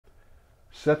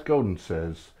Seth Godin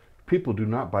says, people do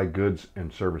not buy goods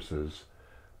and services,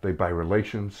 they buy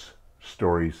relations,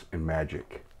 stories, and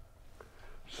magic.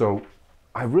 So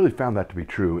I really found that to be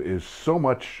true. Is so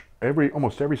much,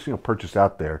 almost every single purchase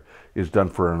out there is done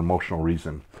for an emotional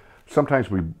reason.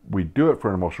 Sometimes we do it for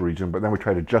an emotional reason, but then we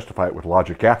try to justify it with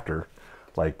logic after.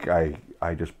 Like I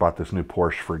just bought this new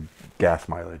Porsche for gas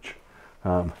mileage.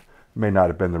 May not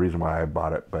have been the reason why I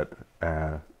bought it, but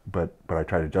I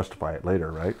try to justify it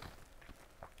later, right?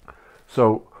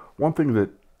 So one thing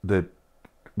that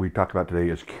we talked about today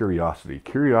is curiosity.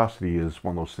 Curiosity is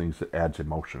one of those things that adds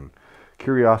emotion.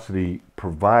 Curiosity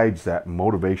provides that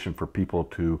motivation for people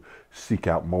to seek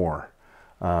out more.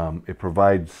 It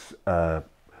provides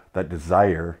that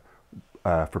desire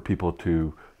for people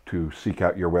to seek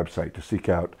out your website, to seek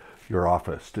out your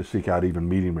office, to seek out even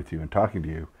meeting with you and talking to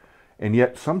you. And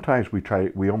yet sometimes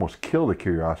we almost kill the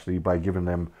curiosity by giving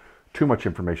them too much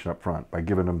information up front, by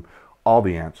giving them all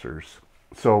the answers.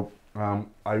 So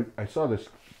I saw this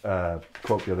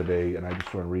quote the other day, and I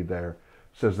just want to read there.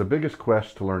 It says, the biggest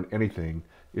quest to learn anything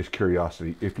is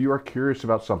curiosity. If you are curious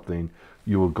about something,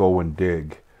 you will go and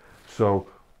dig. So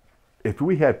if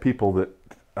we had people that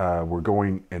were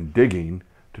going and digging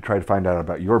to try to find out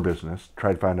about your business,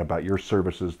 try to find out about your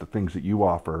services, the things that you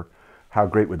offer, how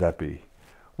great would that be?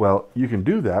 Well, you can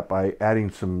do that by adding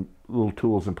some little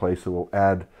tools in place that will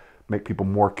make people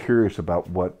more curious about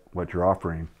what you're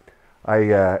offering.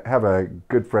 I have a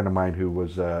good friend of mine who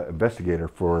was an investigator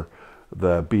for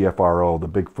the BFRO, the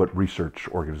Bigfoot Research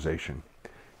Organization.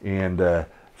 And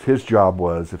his job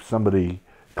was, if somebody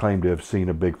claimed to have seen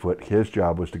a Bigfoot, his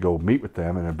job was to go meet with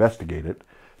them and investigate it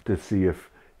to see if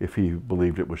he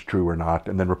believed it was true or not,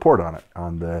 and then report on it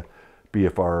on the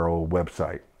BFRO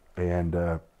website.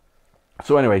 And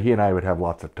so anyway, he and I would have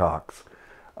lots of talks.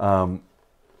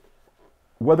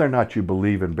 Whether or not you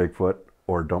believe in Bigfoot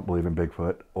or don't believe in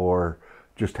Bigfoot, or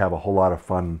just have a whole lot of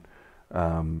fun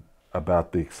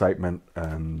about the excitement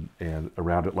and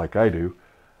around it like I do,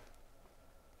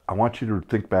 I want you to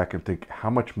think back and think how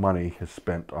much money has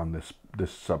spent on this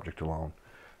subject alone.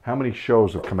 How many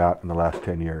shows have come out in the last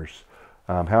 10 years?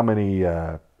 How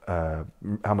much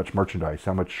merchandise,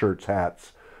 how much shirts,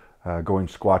 hats, going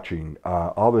squatching,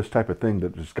 all this type of thing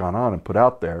that has gone on and put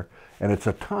out there, and it's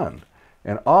a ton.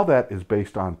 And all that is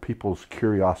based on people's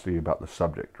curiosity about the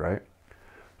subject, right?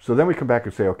 So then we come back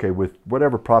and say, okay, with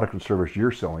whatever product and service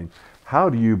you're selling, how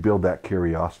do you build that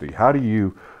curiosity? How do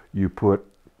you put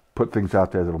things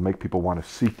out there that will make people want to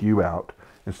seek you out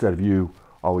instead of you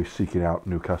always seeking out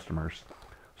new customers?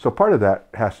 So part of that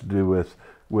has to do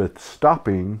with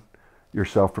stopping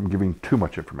yourself from giving too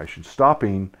much information,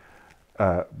 stopping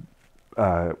from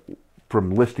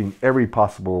listing every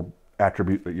possible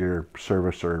attribute that your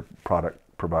service or product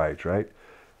provides, right?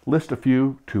 List a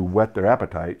few to whet their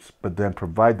appetites, but then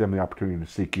provide them the opportunity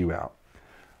to seek you out.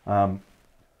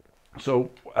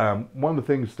 So one of the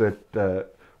things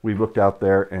that we've looked out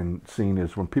there and seen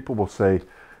is when people will say,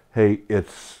 hey,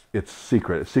 it's a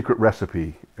secret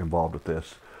recipe involved with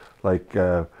this. Like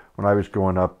when I was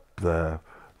growing up, the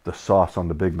sauce on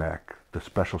the Big Mac, the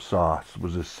special sauce,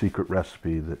 was a secret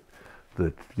recipe that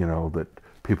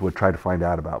people would try to find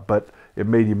out about. But it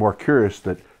made you more curious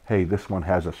that, hey, this one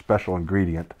has a special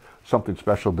ingredient, something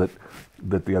special that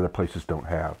the other places don't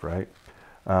have, right?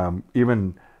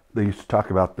 Even they used to talk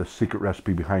about the secret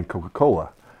recipe behind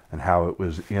Coca-Cola and how it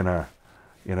was in a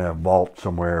vault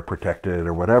somewhere protected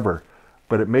or whatever.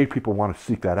 But it made people want to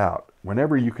seek that out.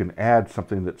 Whenever you can add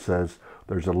something that says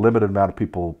there's a limited amount of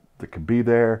people that can be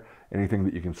there, anything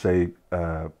that you can say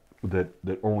that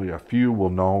only a few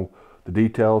will know the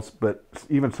details. But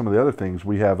even some of the other things,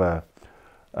 we have a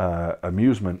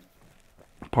amusement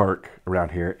park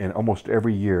around here, and almost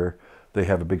every year they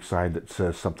have a big sign that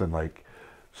says something like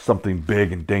something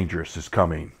big and dangerous is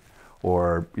coming,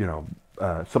 or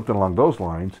something along those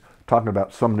lines, talking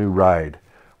about some new ride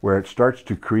where it starts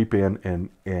to creep in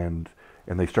and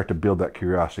they start to build that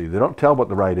curiosity. They don't tell what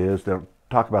the ride is, they don't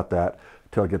talk about that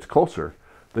until it gets closer.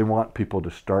 They want people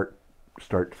to start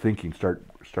thinking,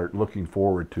 start looking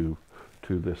forward to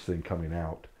this thing coming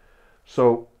out.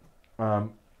 So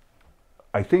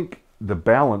I think the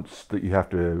balance that you have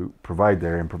to provide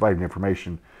there in providing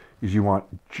information is you want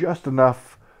just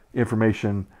enough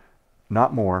information,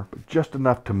 not more, but just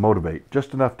enough to motivate,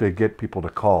 just enough to get people to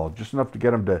call, just enough to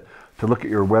get them to look at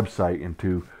your website and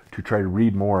to try to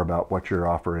read more about what your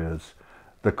offer is.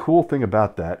 The cool thing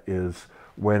about that is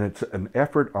when it's an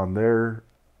effort on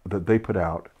that they put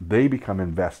out, they become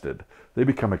invested. They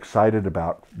become excited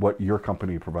about what your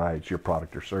company provides, your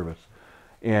product or service.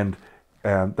 And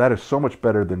that is so much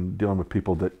better than dealing with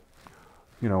people that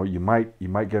you know, you might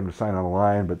get them to sign on the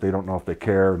line, but they don't know if they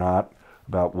care or not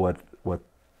about what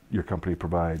your company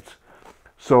provides.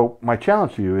 So my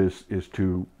challenge to you is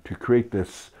to create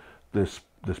this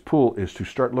pool, is to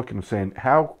start looking and saying,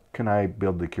 how can I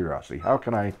build the curiosity? How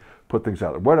can I put things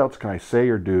out there? What else can I say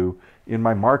or do in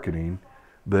my marketing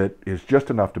that is just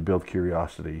enough to build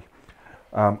curiosity?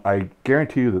 I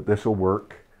guarantee you that this will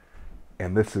work,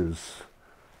 and this is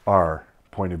our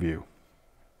point of view.